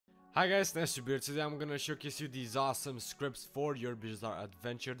Hi guys, nice to be here. Today I'm gonna showcase you these awesome scripts for your bizarre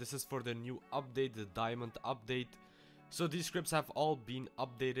adventure. This is for the new update, the diamond update. So these scripts have all been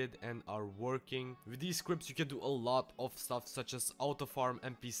updated and are working. With these scripts you can do a lot of stuff such as auto farm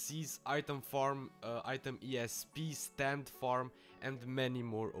NPCs, item farm, item ESP, stand farm, and many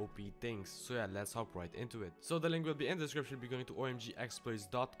more OP things. So yeah, let's hop right into it. So the link will be in the description. Be going to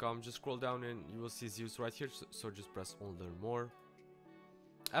omgexploits.com. Just scroll down and you will see Zeus right here. So just press on learn more.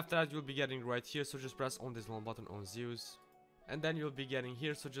 After that you'll be getting right here, so just press on this long button on Zeus. And then you'll be getting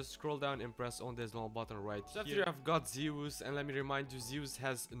here, so just scroll down and press on this long button right here. After you have got Zeus, and let me remind you, Zeus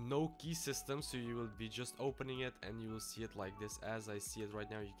has no key system, so you will be just opening it and you will see it like this. As I see it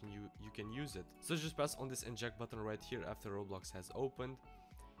right now, you can use it. So just press on this inject button right here after Roblox has opened.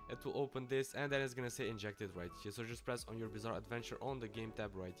 It will open this and then it's gonna say injected right here. So just press on your bizarre adventure on the game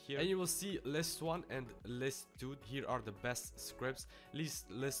tab right here and you will see list 1 and list 2. Here are the best scripts. List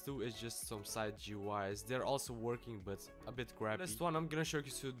 2 is just some side GUIs. They're also working but a bit crappy. List 1, I'm gonna show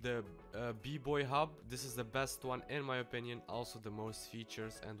you the B-Boy hub. This is the best one in my opinion, also the most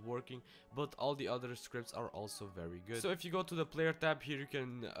features and working, but all the other scripts are also very good. So if you go to the player tab here, you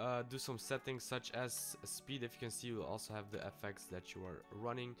can do some settings such as speed. If you can see, you will also have the effects that you are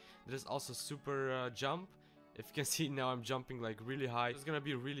running. There's also super jump. If you can see now, I'm jumping like really high. It's gonna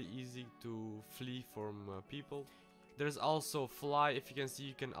be really easy to flee from people. There's also fly. If you can see,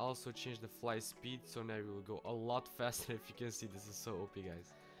 you can also change the fly speed, so now you will go a lot faster. If you can see, this is so OP,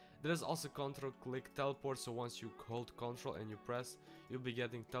 guys. There's also control click teleport, so once you hold control and you press, you'll be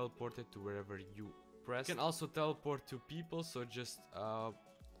getting teleported to wherever you press. You can also teleport to people, so just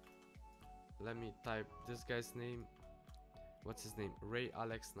let me type this guy's name. What's his name? Ray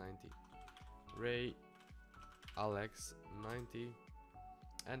Alex 90. Ray Alex 90.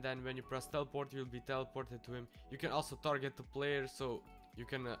 And then when you press teleport, you'll be teleported to him. You can also target the player, so you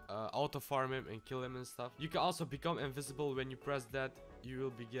can auto farm him and kill him and stuff. You can also become invisible. When you press that, you will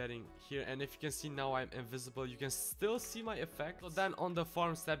be getting here. And if you can see now, I'm invisible. You can still see my effect. So then on the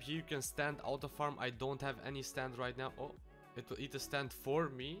farm tab here, you can stand auto farm. I don't have any stand right now. Oh, it will eat a stand for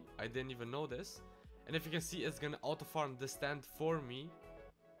me. I didn't even know this. And if you can see, it's gonna auto farm the stand for me.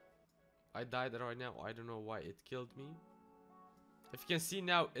 I died right now. I don't know why it killed me. If you can see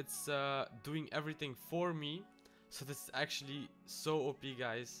now, it's doing everything for me. So this is actually so OP,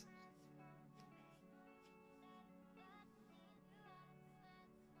 guys.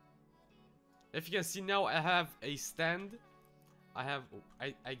 If you can see now, I have a stand. I have,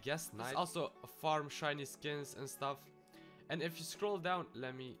 I guess, nice. Also farm shiny skins and stuff. And if you scroll down,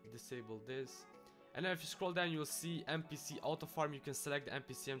 let me disable this. And then if you scroll down, you'll see NPC auto farm. You can select the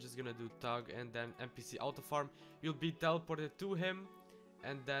NPC. I'm just gonna do tug and then NPC auto farm. You'll be teleported to him,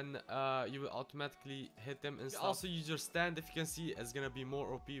 and then you will automatically hit him and stuff. Also use your stand. If you can see, it's gonna be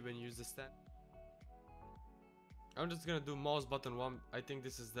more OP when you use the stand. I'm just gonna do mouse button 1. I think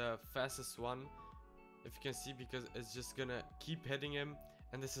this is the fastest one, if you can see, because it's just gonna keep hitting him,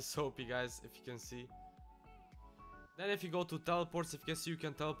 and this is so OP, guys, if you can see. Then if you go to teleports, if you can see, you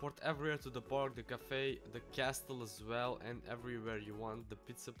can teleport everywhere, to the park, the cafe, the castle as well, and everywhere you want, the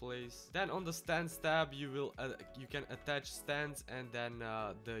pizza place. Then on the stands tab, you can attach stands and then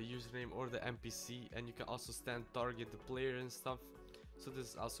the username or the NPC, and you can also stand target the player and stuff. So this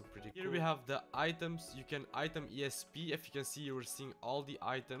is also pretty cool. Here we have the items. You can item ESP. If you can see, you are seeing all the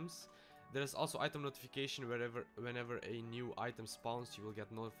items. There's also item notification. Whenever a new item spawns, you will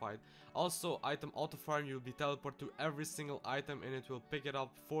get notified. Also item auto farm, you'll be teleported to every single item and it will pick it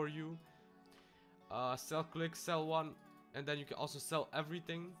up for you. Sell click, sell 1, and then you can also sell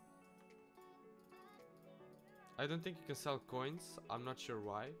everything. I don't think you can sell coins. I'm not sure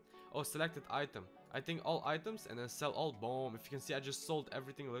why. Oh, selected item. I think all items and then sell all. Boom. If you can see, I just sold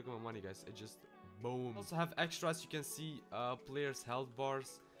everything. Look at my money, guys. It just boom. Also have extras. You can see players health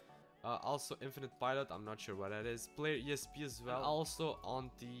bars. Also infinite pilot. I'm not sure what that is. Player ESP as well. And also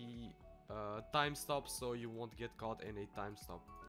on the time stop, so you won't get caught in a time stop.